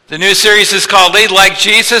The new series is called Lead Like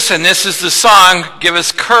Jesus, and this is the song, Give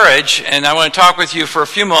Us Courage. And I want to talk with you for a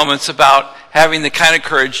few moments about having the kind of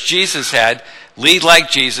courage Jesus had. Lead like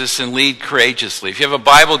Jesus and lead courageously. If you have a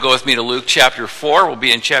Bible, go with me to Luke chapter 4. We'll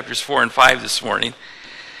be in chapters 4 and 5 this morning.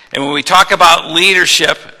 And when we talk about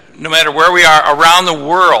leadership, no matter where we are around the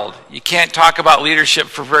world, you can't talk about leadership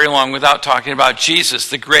for very long without talking about Jesus,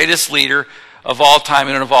 the greatest leader of all time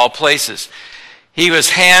and of all places. He was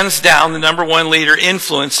hands down the number one leader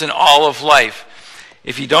influence in all of life.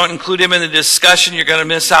 If you don't include him in the discussion, you're going to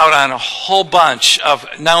miss out on a whole bunch of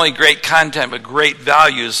not only great content, but great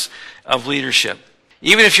values of leadership.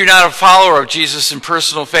 Even if you're not a follower of Jesus in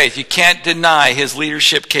personal faith, you can't deny his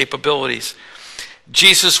leadership capabilities.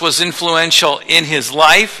 Jesus was influential in his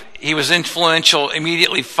life. He was influential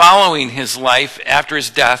immediately following his life after his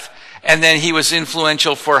death. And then he was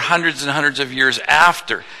influential for hundreds and hundreds of years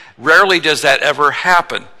after. Rarely does that ever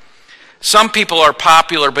happen. Some people are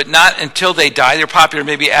popular, but not until they die. They're popular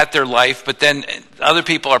maybe at their life, but then other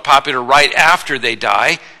people are popular right after they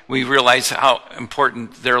die. We realize how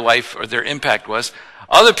important their life or their impact was.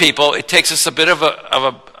 Other people, it takes us a bit of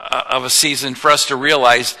a season for us to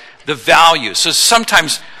realize the value. So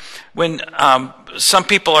sometimes when some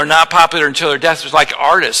people are not popular until their death, it's like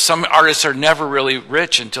artists. Some artists are never really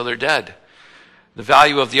rich until they're dead. The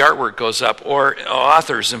value of the artwork goes up, or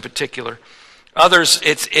authors in particular. Others,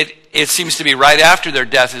 it seems to be right after their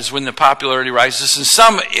death is when the popularity rises. And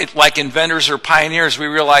some, like inventors or pioneers, we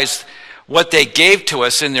realize what they gave to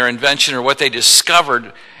us in their invention or what they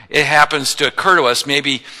discovered, it happens to occur to us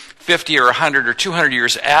maybe 50 or 100 or 200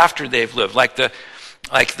 years after they've lived, like the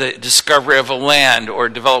discovery of a land or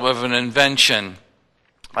development of an invention,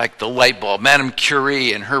 like the light bulb, Madame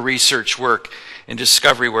Curie and her research work and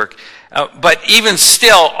discovery work. But even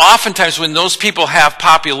still, oftentimes when those people have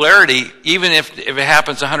popularity, even if it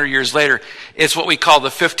happens 100 years later, it's what we call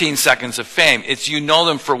the 15 seconds of fame. It's you know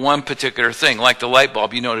them for one particular thing, like the light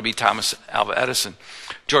bulb, you know to be Thomas Alva Edison.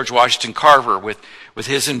 George Washington Carver with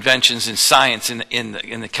his inventions in science, in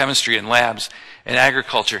the chemistry and labs and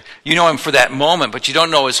agriculture. You know him for that moment, but you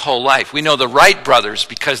don't know his whole life. We know the Wright brothers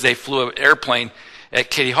because they flew an airplane at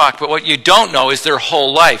Kitty Hawk, but what you don't know is their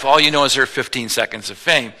whole life. All you know is their 15 seconds of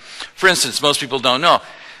fame. For instance, most people don't know.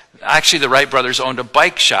 Actually, the Wright brothers owned a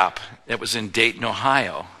bike shop that was in Dayton,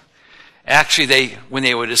 Ohio. Actually, when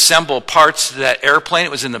they would assemble parts to that airplane,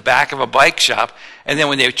 it was in the back of a bike shop. And then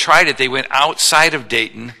when they tried it, they went outside of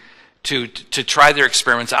Dayton to try their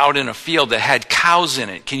experiments out in a field that had cows in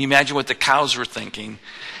it. Can you imagine what the cows were thinking?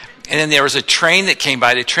 And then there was a train that came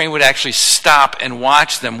by. The train would actually stop and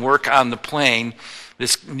watch them work on the plane,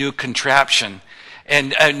 this new contraption.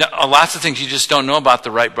 And lots of things you just don't know about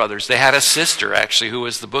the Wright brothers. They had a sister, actually, who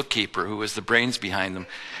was the bookkeeper, who was the brains behind them,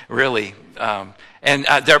 really. And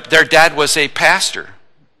their dad was a pastor.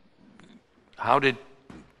 How did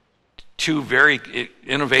two very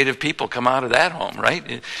innovative people come out of that home,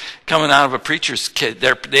 right? Coming out of a preacher's kid.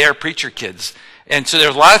 They are preacher kids. And so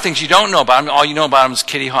there's a lot of things you don't know about them. All you know about them is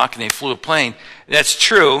Kitty Hawk and they flew a plane. That's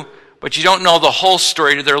true, but you don't know the whole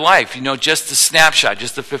story to their life. You know just the snapshot,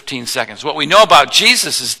 just the 15 seconds. What we know about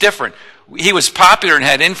Jesus is different. He was popular and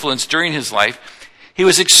had influence during his life. He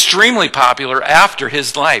was extremely popular after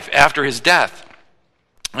his life, after his death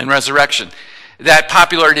and resurrection. That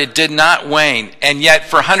popularity did not wane, and yet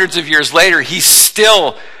for hundreds of years later, he's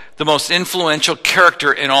still the most influential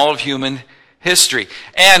character in all of human history.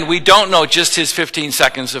 And we don't know just his 15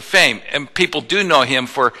 seconds of fame. And people do know him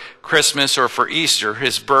for Christmas or for Easter,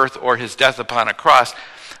 his birth or his death upon a cross.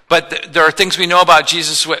 But there are things we know about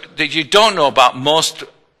Jesus that you don't know about most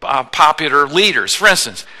popular leaders. For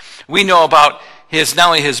instance, we know about not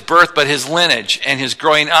only his birth, but his lineage and his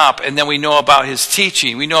growing up. And then we know about his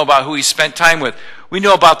teaching. We know about who he spent time with. We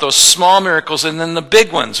know about those small miracles and then the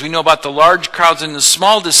big ones. We know about the large crowds and the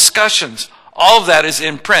small discussions. All of that is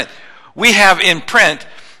in print. We have in print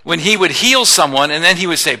when he would heal someone and then he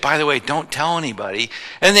would say, by the way, don't tell anybody.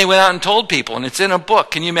 And they went out and told people, and it's in a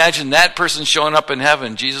book. Can you imagine that person showing up in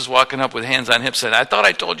heaven, Jesus walking up with hands on hips saying, I thought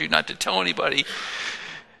I told you not to tell anybody.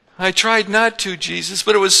 I tried not to, Jesus,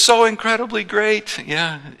 but it was so incredibly great.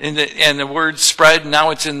 Yeah, and the word spread.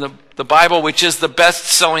 Now it's in the Bible, which is the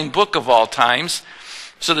best-selling book of all times.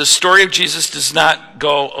 So the story of Jesus does not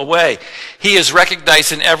go away. He is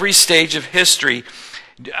recognized in every stage of history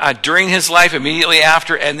during his life, immediately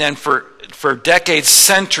after, and then for decades,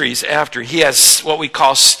 centuries after. He has what we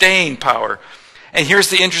call staying power. And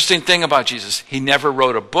here's the interesting thing about Jesus. He never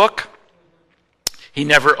wrote a book. He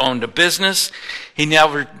never owned a business. He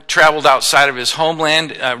never traveled outside of his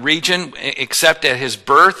homeland region, except at his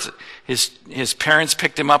birth. His parents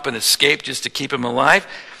picked him up and escaped just to keep him alive.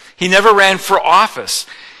 He never ran for office.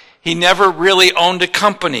 He never really owned a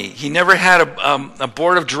company. He never had a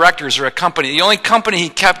board of directors or a company. The only company he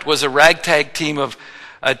kept was a ragtag team of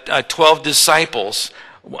 12 disciples.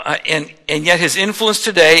 And yet his influence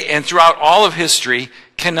today and throughout all of history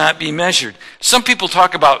cannot be measured. Some people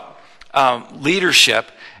talk about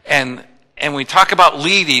leadership, and when we talk about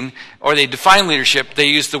leading, or they define leadership, they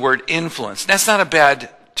use the word influence. That's not a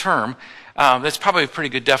bad term. That's probably a pretty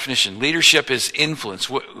good definition. Leadership is influence,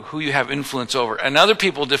 who you have influence over. And other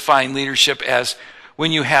people define leadership as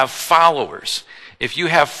when you have followers. If you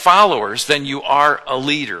have followers, then you are a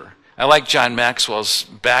leader. I like John Maxwell's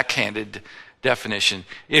backhanded definition.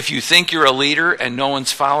 If you think you're a leader and no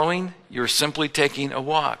one's following, you're simply taking a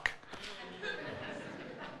walk.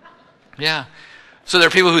 Yeah. So there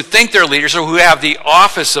are people who think they're leaders or who have the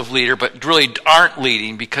office of leader but really aren't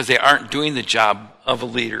leading because they aren't doing the job of a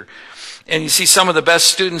leader. And you see, some of the best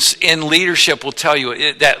students in leadership will tell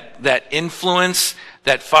you that influence,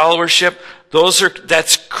 that followership,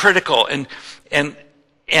 that's critical.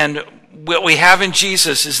 And what we have in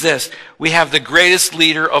Jesus is this: we have the greatest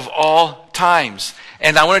leader of all times.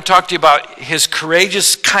 And I want to talk to you about his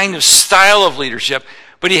courageous kind of style of leadership.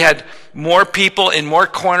 But he had more people in more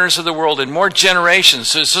corners of the world in more generations.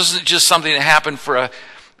 So this isn't just something that happened for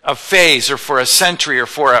a phase or for a century or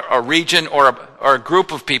for a region or a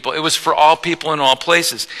group of people. It was for all people in all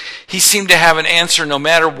places. He seemed to have an answer no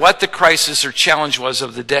matter what the crisis or challenge was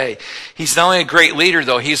of the day. He's not only a great leader,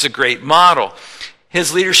 though, he's a great model.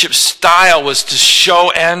 His leadership style was to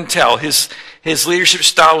show and tell. His leadership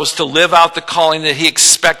style was to live out the calling that he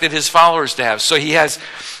expected his followers to have. So he has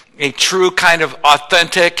a true kind of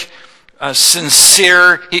authentic,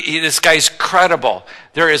 sincere, this guy's credible.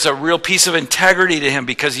 There is a real piece of integrity to him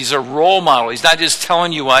because he's a role model. He's not just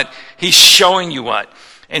telling you what, he's showing you what.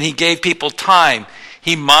 And he gave people time.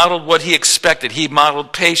 He modeled what he expected. He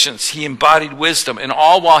modeled patience. He embodied wisdom. And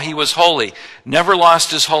all while he was holy. Never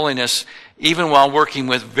lost his holiness, even while working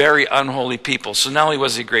with very unholy people. So not only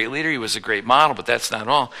was he a great leader, he was a great model, but that's not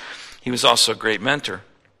all. He was also a great mentor.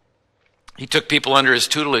 He took people under his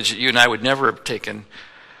tutelage that you and I would never have taken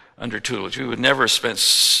under tutelage. We would never have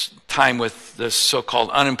spent time with the so-called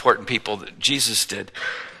unimportant people that Jesus did.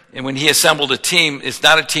 And when he assembled a team, it's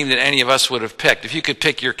not a team that any of us would have picked. If you could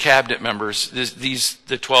pick your cabinet members,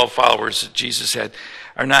 the 12 followers that Jesus had,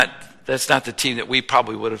 that's not the team that we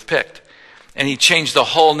probably would have picked. And he changed the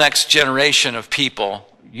whole next generation of people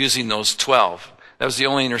using those 12. That was the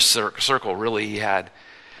only inner circle really he had.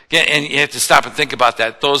 And you have to stop and think about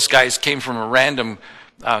that. Those guys came from a random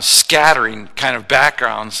scattering kind of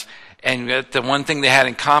backgrounds, and the one thing they had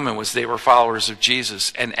in common was they were followers of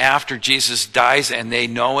Jesus. And after Jesus dies and they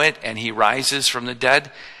know it and he rises from the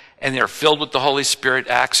dead and they're filled with the Holy Spirit,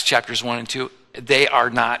 Acts chapters 1 and 2, they are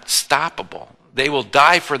not stoppable. They will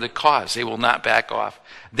die for the cause. They will not back off.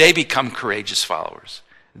 They become courageous followers.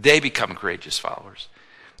 They become courageous followers.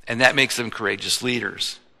 And that makes them courageous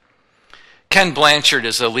leaders. Ken Blanchard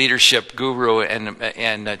is a leadership guru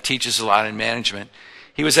and teaches a lot in management.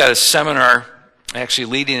 He was at a seminar, actually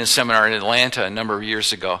leading a seminar in Atlanta a number of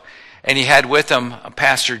years ago, and he had with him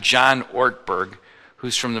Pastor John Ortberg,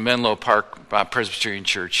 who's from the Menlo Park Presbyterian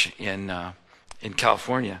Church in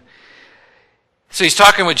California. So he's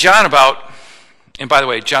talking with John about, and by the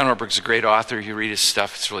way, John Ortberg's a great author. You read his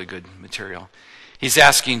stuff, it's really good material. He's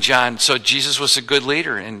asking John, so Jesus was a good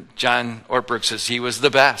leader, and John Ortberg says he was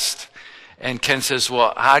the best. And Ken says,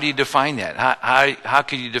 well, how do you define that? How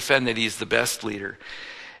could you defend that he's the best leader?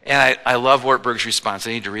 And I love Ortberg's response.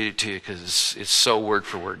 I need to read it to you because it's so word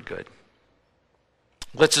for word good.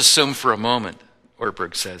 Let's assume for a moment,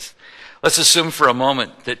 Ortberg says, let's assume for a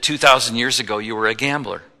moment that 2,000 years ago you were a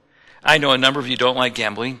gambler. I know a number of you don't like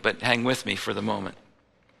gambling, but hang with me for the moment.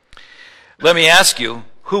 Let me ask you,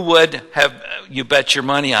 who would have you bet your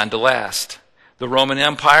money on to last? The Roman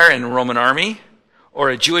Empire and the Roman army, or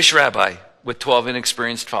a Jewish rabbi with 12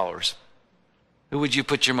 inexperienced followers? Who would you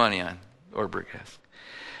put your money on? Ortberg asked.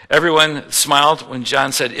 Everyone smiled when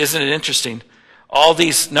John said, isn't it interesting? All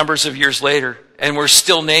these numbers of years later, and we're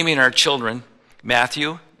still naming our children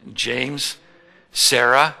Matthew, James,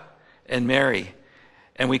 Sarah, and Mary.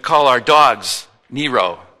 And we call our dogs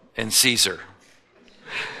Nero and Caesar.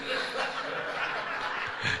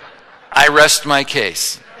 I rest my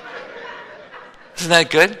case. Isn't that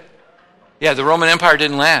good? Yeah, the Roman Empire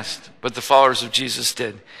didn't last, but the followers of Jesus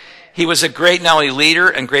did. He was a great, not only leader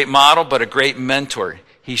and great model, but a great mentor.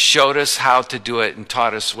 He showed us how to do it and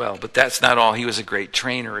taught us well. But that's not all. He was a great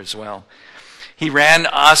trainer as well. He ran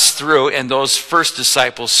us through, and those first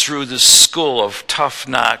disciples, through the school of tough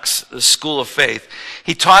knocks, the school of faith.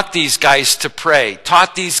 He taught these guys to pray,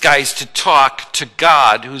 taught these guys to talk to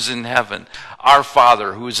God who's in heaven. Our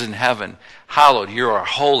Father who is in heaven, hallowed, you are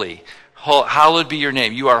holy. Hallowed be your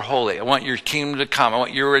name. You are holy. I want your kingdom to come. I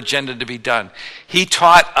want your agenda to be done. He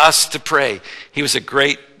taught us to pray. He was a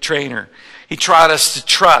great trainer. He taught us to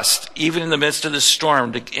trust, even in the midst of the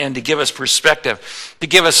storm, and to give us perspective, to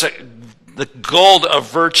give us the gold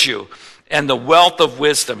of virtue and the wealth of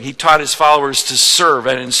wisdom. He taught his followers to serve,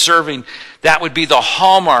 and in serving, that would be the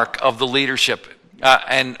hallmark of the leadership.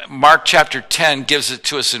 And Mark chapter 10 gives it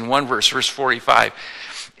to us in one verse, verse 45.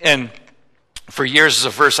 And for years as a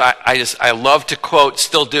verse I love to quote,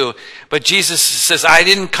 still do. But Jesus says, I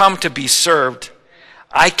didn't come to be served.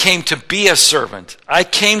 I came to be a servant. I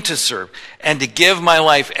came to serve and to give my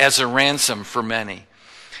life as a ransom for many.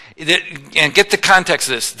 And get the context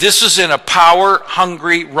of this. This was in a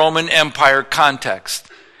power-hungry Roman Empire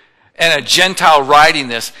context. And a Gentile writing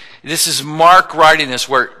this. This is Mark writing this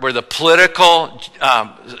where the political,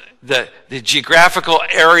 the geographical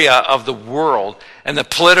area of the world and the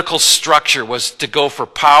political structure was to go for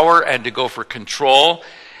power and to go for control.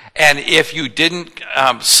 And if you didn't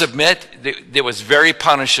submit, it was very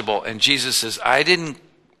punishable. And Jesus says, I didn't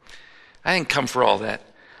come for all that.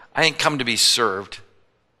 I didn't come to be served.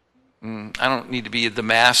 I don't need to be the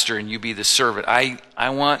master and you be the servant. I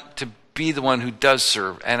want to be the one who does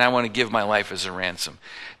serve, and I want to give my life as a ransom.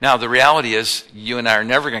 Now, the reality is, you and I are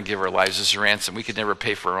never going to give our lives as a ransom. We could never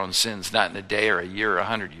pay for our own sins, not in a day or a year or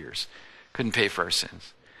 100 years. Couldn't pay for our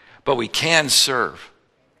sins. But we can serve,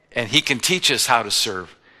 and he can teach us how to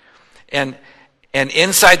serve. And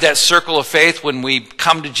inside that circle of faith, when we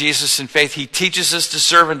come to Jesus in faith, he teaches us to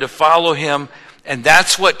serve and to follow him. And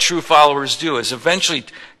that's what true followers do, is eventually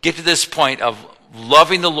get to this point of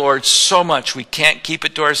loving the Lord so much we can't keep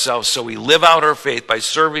it to ourselves. So we live out our faith by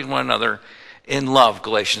serving one another in love,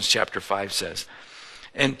 Galatians chapter 5 says.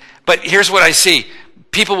 But here's what I see.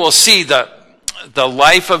 People will see the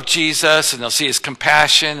life of Jesus, and they'll see his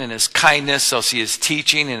compassion and his kindness. They'll see his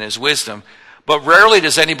teaching and his wisdom. But rarely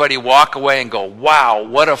does anybody walk away and go, wow,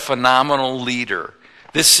 what a phenomenal leader.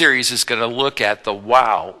 This series is going to look at the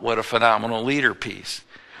wow, what a phenomenal leader piece.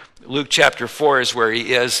 Luke chapter 4 is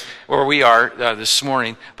where we are this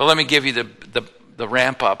morning. But let me give you the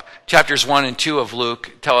ramp up. Chapters 1 and 2 of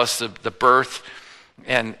Luke tell us the birth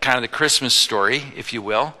and kind of the Christmas story, if you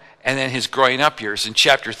will, and then his growing up years. In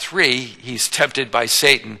chapter 3, he's tempted by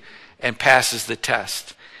Satan and passes the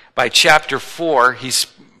test. By chapter 4,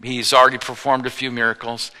 he's already performed a few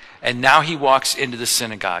miracles, and now he walks into the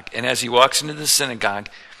synagogue. And as he walks into the synagogue,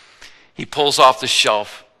 he pulls off the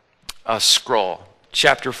shelf a scroll.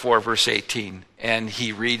 Chapter 4, verse 18. And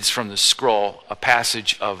he reads from the scroll a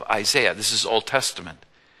passage of Isaiah. This is Old Testament.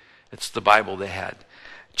 It's the Bible they had.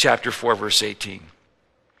 Chapter 4, verse 18.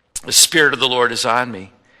 The Spirit of the Lord is on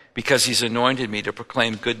me, because he's anointed me to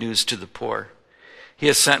proclaim good news to the poor. He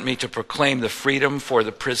has sent me to proclaim the freedom for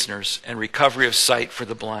the prisoners and recovery of sight for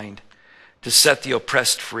the blind, to set the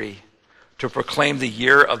oppressed free, to proclaim the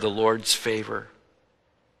year of the Lord's favor.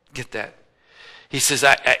 Get that? He says,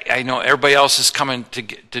 I know everybody else is coming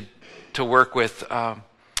to work with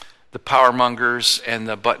the power mongers and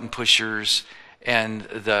the button pushers and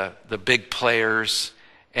the big players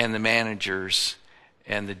and the managers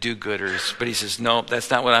and the do-gooders. But he says, no,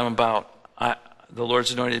 that's not what I'm about. The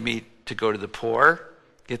Lord's anointed me to go to the poor,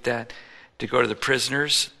 get that? To go to the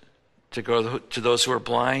prisoners, to go to those who are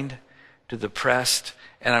blind, to the oppressed,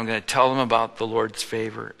 and I'm going to tell them about the Lord's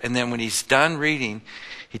favor. And then when he's done reading,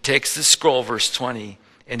 he takes the scroll, verse 20,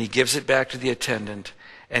 and he gives it back to the attendant,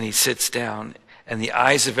 and he sits down, and the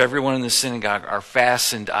eyes of everyone in the synagogue are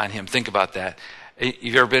fastened on him. Think about that.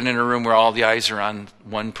 You've ever been in a room where all the eyes are on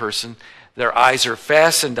one person? Their eyes are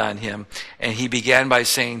fastened on him, and he began by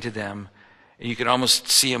saying to them, and you can almost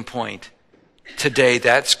see him point, today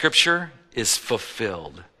that scripture is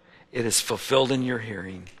fulfilled. It is fulfilled in your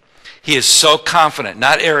hearing. He is so confident,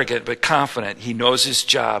 not arrogant, but confident. He knows his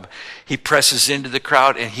job. He presses into the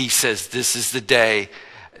crowd and he says, this is the day.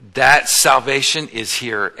 That salvation is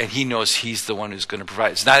here, and he knows he's the one who's going to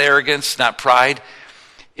provide. It's not arrogance, not pride.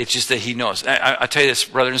 It's just that he knows. I'll tell you this,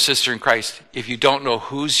 brother and sister in Christ, if you don't know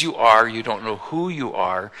whose you are, you don't know who you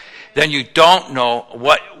are, then you don't know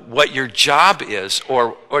what your job is,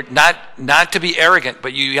 or not to be arrogant,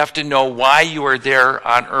 but you have to know why you are there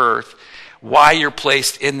on earth, why you're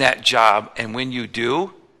placed in that job, and when you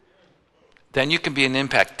do, then you can be an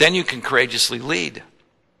impact. Then you can courageously lead.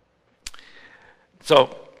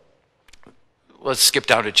 So, let's skip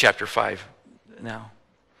down to chapter 5 now.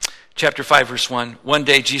 Chapter 5, verse 1. One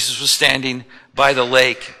day Jesus was standing by the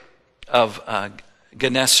lake of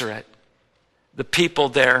Gennesaret. The people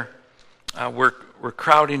there were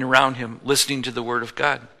crowding around him, listening to the word of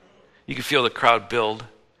God. You could feel the crowd build.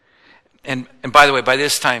 And by the way, by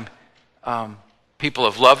this time, people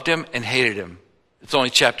have loved him and hated him. It's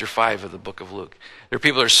only chapter 5 of the book of Luke. There are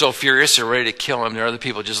people that are so furious they're ready to kill him. There are other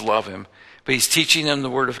people who just love him. But he's teaching them the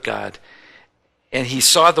word of God. And he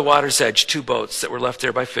saw at the water's edge 2 boats that were left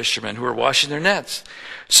there by fishermen who were washing their nets.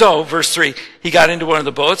 So, verse 3, he got into one of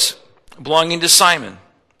the boats belonging to Simon.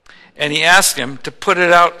 And he asked him to put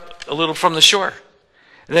it out a little from the shore.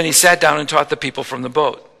 And then he sat down and taught the people from the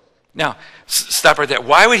boat. Now, stop right there.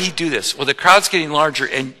 Why would he do this? Well, the crowd's getting larger,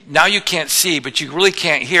 and now you can't see, but you really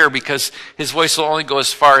can't hear because his voice will only go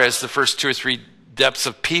as far as the first 2 or 3 depths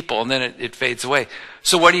of people, and then it fades away.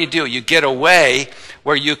 So what do? You get away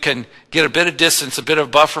where you can get a bit of distance, a bit of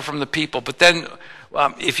buffer from the people. But then,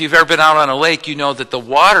 if you've ever been out on a lake, you know that the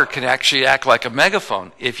water can actually act like a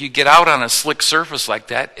megaphone. If you get out on a slick surface like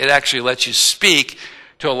that, it actually lets you speak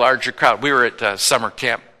to a larger crowd. We were at summer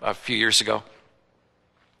camp a few years ago.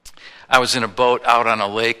 I was in a boat out on a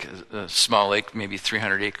lake, a small lake, maybe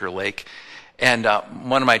 300-acre lake, and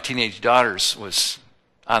one of my teenage daughters was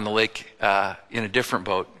on the lake in a different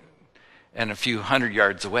boat and a few hundred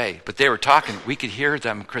yards away. But they were talking. We could hear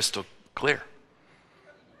them crystal clear.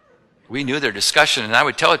 We knew their discussion, and I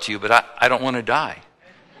would tell it to you, but I don't want to die,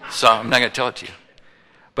 so I'm not going to tell it to you.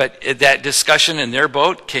 But that discussion in their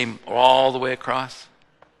boat came all the way across.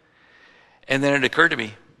 And then it occurred to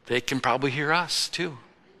me, they can probably hear us too.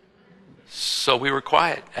 So we were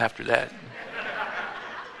quiet after that.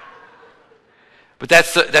 But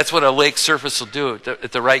that's what a lake surface will do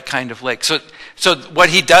at the right kind of lake. So what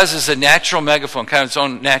he does is a natural megaphone, kind of its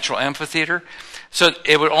own natural amphitheater. So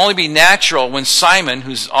it would only be natural when Simon,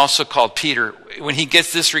 who's also called Peter, when he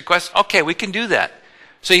gets this request, okay, we can do that.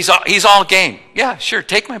 So he's all game. Yeah, sure,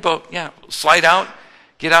 take my boat. Yeah, slide out,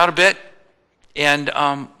 get out a bit, and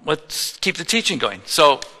let's keep the teaching going.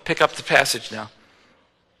 So pick up the passage now.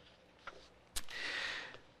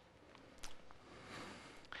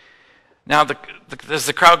 Now, as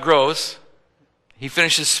the crowd grows, he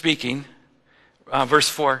finishes speaking. Verse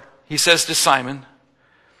 4, he says to Simon,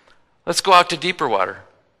 let's go out to deeper water,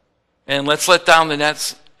 and let's let down the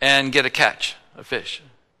nets and get a catch, a fish.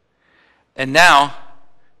 And now,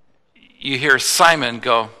 you hear Simon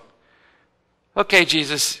go, okay,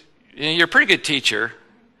 Jesus, you're a pretty good teacher,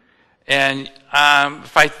 and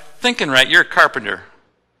if I'm thinking right, you're a carpenter.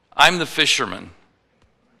 I'm the fisherman.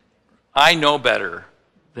 I know better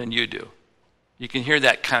than you do. You can hear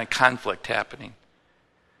that kind of conflict happening.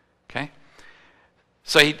 Okay?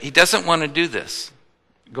 So he doesn't want to do this.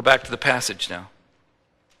 Go back to the passage now.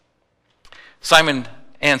 Simon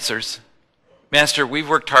answers, Master, we've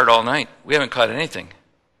worked hard all night. We haven't caught anything.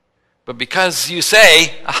 But because you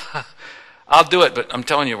say, I'll do it, but I'm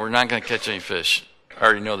telling you, we're not going to catch any fish. I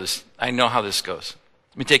already know this. I know how this goes.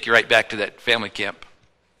 Let me take you right back to that family camp.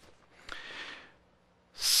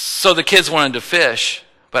 So the kids wanted to fish,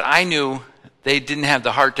 but I knew they didn't have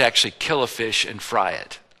the heart to actually kill a fish and fry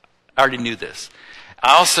it. I already knew this.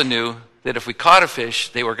 I also knew that if we caught a fish,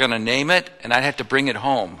 they were going to name it, and I'd have to bring it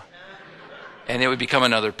home. And it would become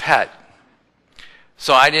another pet.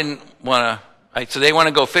 So I didn't want to, so they want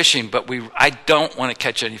to go fishing, but I don't want to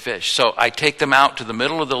catch any fish. So I take them out to the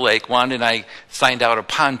middle of the lake. Wanda and I signed out a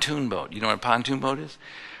pontoon boat. You know what a pontoon boat is?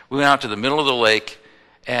 We went out to the middle of the lake,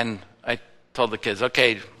 and I told the kids,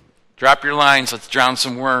 okay, drop your lines, let's drown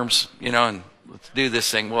some worms, and let's do this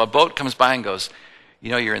thing. Well, a boat comes by and goes,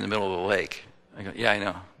 you're in the middle of the lake. I go, yeah, I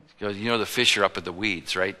know. He goes, the fish are up at the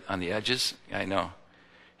weeds, right, on the edges? Yeah, I know.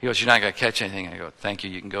 He goes, you're not going to catch anything. I go, thank you,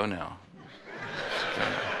 you can go now.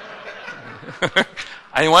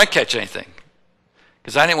 I didn't want to catch anything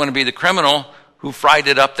because I didn't want to be the criminal who fried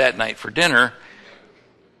it up that night for dinner,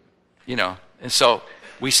 And so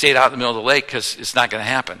we stayed out in the middle of the lake because it's not going to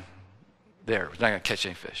happen there. We're not going to catch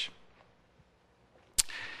any fish.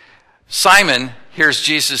 Simon hears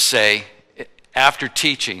Jesus say, after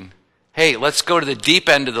teaching, hey, let's go to the deep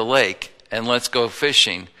end of the lake and let's go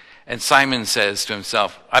fishing. And Simon says to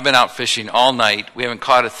himself, I've been out fishing all night. We haven't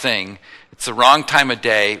caught a thing. It's the wrong time of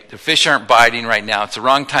day. The fish aren't biting right now. It's the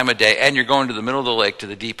wrong time of day. And you're going to the middle of the lake, to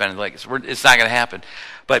the deep end of the lake. It's not going to happen.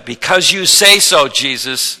 But because you say so,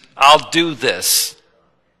 Jesus, I'll do this.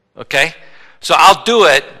 Okay? So I'll do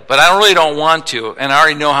it, but I really don't want to. And I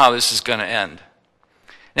already know how this is going to end.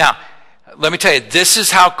 Now, let me tell you, this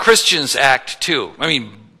is how Christians act too.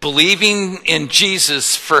 Believing in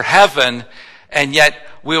Jesus for heaven, and yet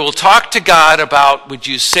we will talk to God about, would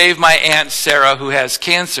you save my Aunt Sarah who has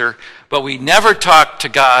cancer, but we never talk to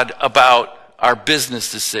God about our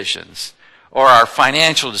business decisions or our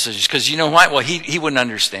financial decisions. Because you know what? Well, he wouldn't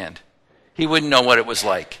understand. He wouldn't know what it was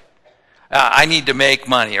like. I need to make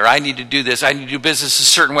money, or I need to do this. I need to do business a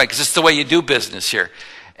certain way, because it's the way you do business here.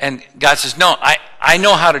 And God says, no, I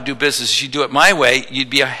know how to do business. If you do it my way, you'd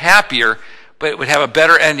be happier, but it would have a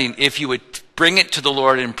better ending if you would bring it to the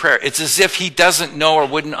Lord in prayer. It's as if he doesn't know or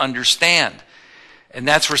wouldn't understand. And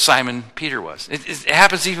that's where Simon Peter was. It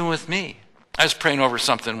happens even with me. I was praying over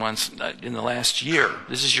something once in the last year.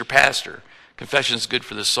 This is your pastor. Confession is good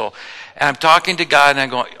for the soul. And I'm talking to God and I'm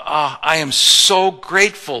going, oh, I am so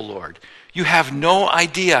grateful, Lord. You have no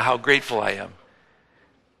idea how grateful I am.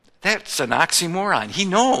 That's an oxymoron. He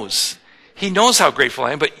knows. He knows how grateful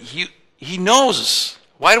I am, but he knows.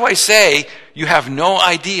 Why do I say you have no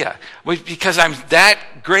idea? Well, because I'm that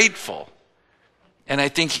grateful. And I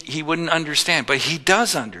think he wouldn't understand, but he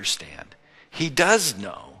does understand. He does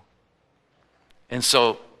know. And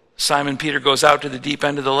so Simon Peter goes out to the deep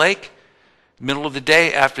end of the lake, middle of the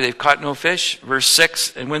day after they've caught no fish. Verse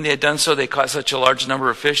 6, and when they had done so, they caught such a large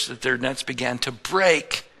number of fish that their nets began to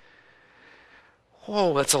break.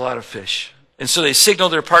 Oh, that's a lot of fish. And so they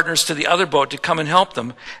signaled their partners to the other boat to come and help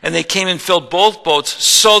them. And they came and filled both boats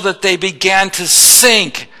so that they began to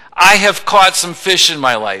sink. I have caught some fish in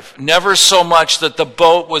my life. Never so much that the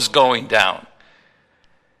boat was going down.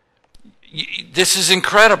 This is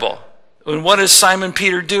incredible. And what does Simon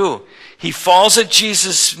Peter do? He falls at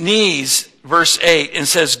Jesus' knees, verse 8, and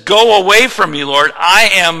says, go away from me, Lord.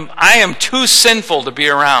 I am too sinful to be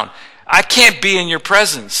around. I can't be in your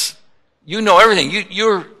presence. You know everything.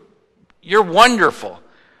 You're wonderful.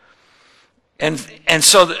 And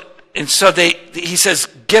so he says,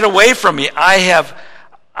 get away from me.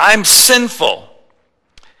 I'm sinful.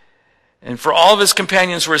 And for all of his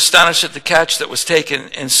companions were astonished at the catch that was taken.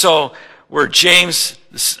 And so were James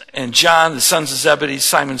and John, the sons of Zebedee,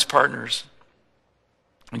 Simon's partners.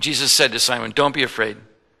 And Jesus said to Simon, don't be afraid.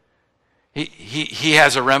 He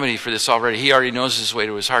has a remedy for this already. He already knows his way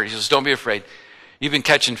to his heart. He says, don't be afraid. You've been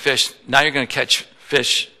catching fish. Now you're going to catch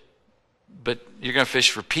fish, but you're going to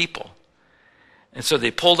fish for people. And so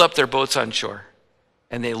they pulled up their boats on shore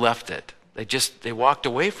and they left it. They walked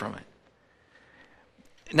away from it.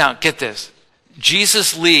 Now, get this.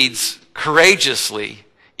 Jesus leads courageously,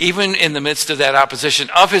 even in the midst of that opposition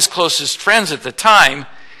of his closest friends at the time.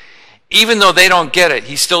 Even though they don't get it,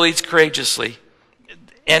 he still leads courageously.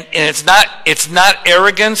 And it's not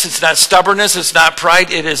arrogance, it's not stubbornness, it's not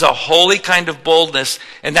pride. It is a holy kind of boldness.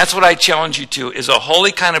 And that's what I challenge you to, is a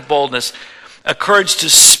holy kind of boldness. A courage to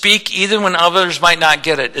speak even when others might not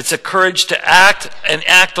get it. It's a courage to act and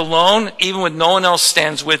act alone even when no one else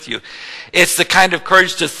stands with you. It's the kind of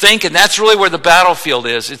courage to think, and that's really where the battlefield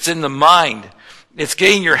is. It's in the mind. It's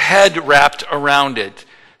getting your head wrapped around it.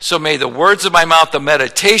 So may the words of my mouth, the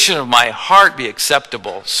meditation of my heart be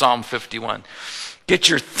acceptable. Psalm 51. Get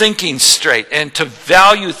your thinking straight and to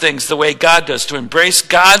value things the way God does, to embrace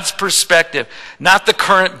God's perspective, not the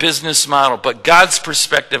current business model, but God's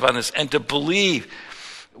perspective on this, and to believe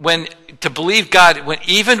God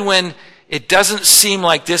even when it doesn't seem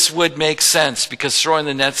like this would make sense, because throwing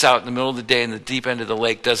the nets out in the middle of the day in the deep end of the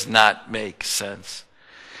lake does not make sense.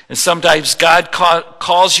 And sometimes God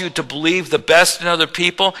calls you to believe the best in other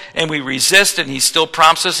people, and we resist, and he still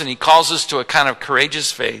prompts us, and he calls us to a kind of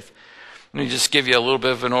courageous faith. Let me just give you a little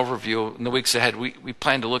bit of an overview. In the weeks ahead, we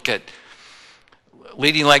plan to look at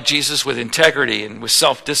leading like Jesus with integrity and with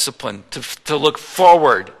self-discipline, to look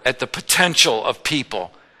forward at the potential of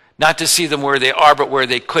people, not to see them where they are, but where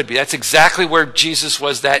they could be. That's exactly where Jesus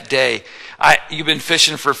was that day. You've been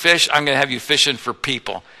fishing for fish. I'm going to have you fishing for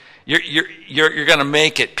people. You're going to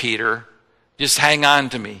make it, Peter. Just hang on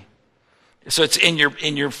to me. So it's in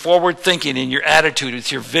your forward thinking, in your attitude,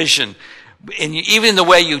 it's your vision. And even the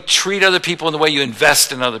way you treat other people and the way you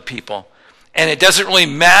invest in other people. And it doesn't really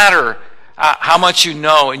matter how much you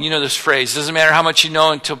know. And you know this phrase, it doesn't matter how much you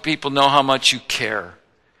know until people know how much you care.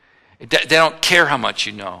 They don't care how much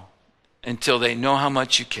you know until they know how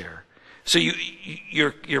much you care. So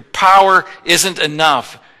your power isn't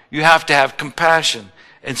enough. You have to have compassion.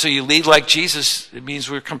 And so you lead like Jesus. It means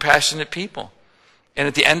we're compassionate people. And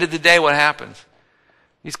at the end of the day, what happens?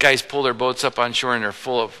 These guys pull their boats up on shore and they're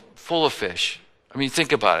full of fish. I mean,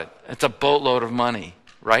 think about it. It's a boatload of money,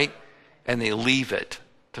 right? And they leave it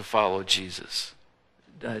to follow Jesus.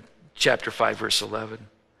 Chapter 5, verse 11.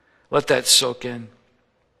 Let that soak in.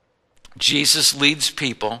 Jesus leads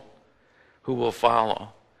people who will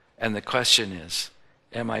follow. And the question is,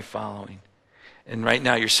 am I following? And right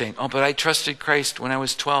now you're saying, oh, but I trusted Christ when I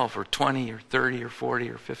was 12 or 20 or 30 or 40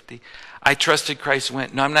 or 50. I trusted Christ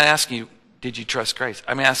when... No, I'm not asking you, did you trust Christ?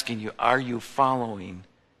 I'm asking you, are you following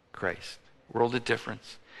Christ? World of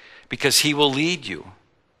difference. Because he will lead you,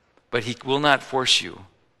 but he will not force you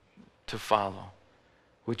to follow.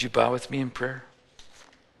 Would you bow with me in prayer?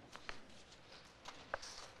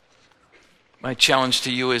 My challenge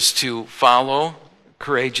to you is to follow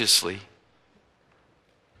courageously.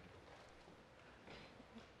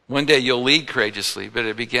 One day you'll lead courageously, but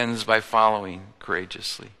it begins by following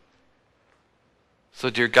courageously.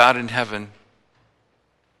 So, dear God in heaven,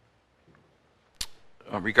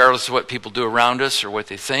 regardless of what people do around us or what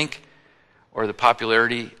they think or the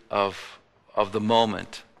popularity of the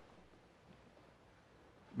moment,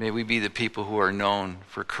 may we be the people who are known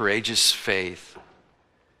for courageous faith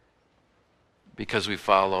because we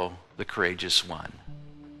follow the courageous one.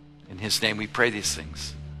 In his name we pray these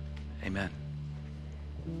things. Amen.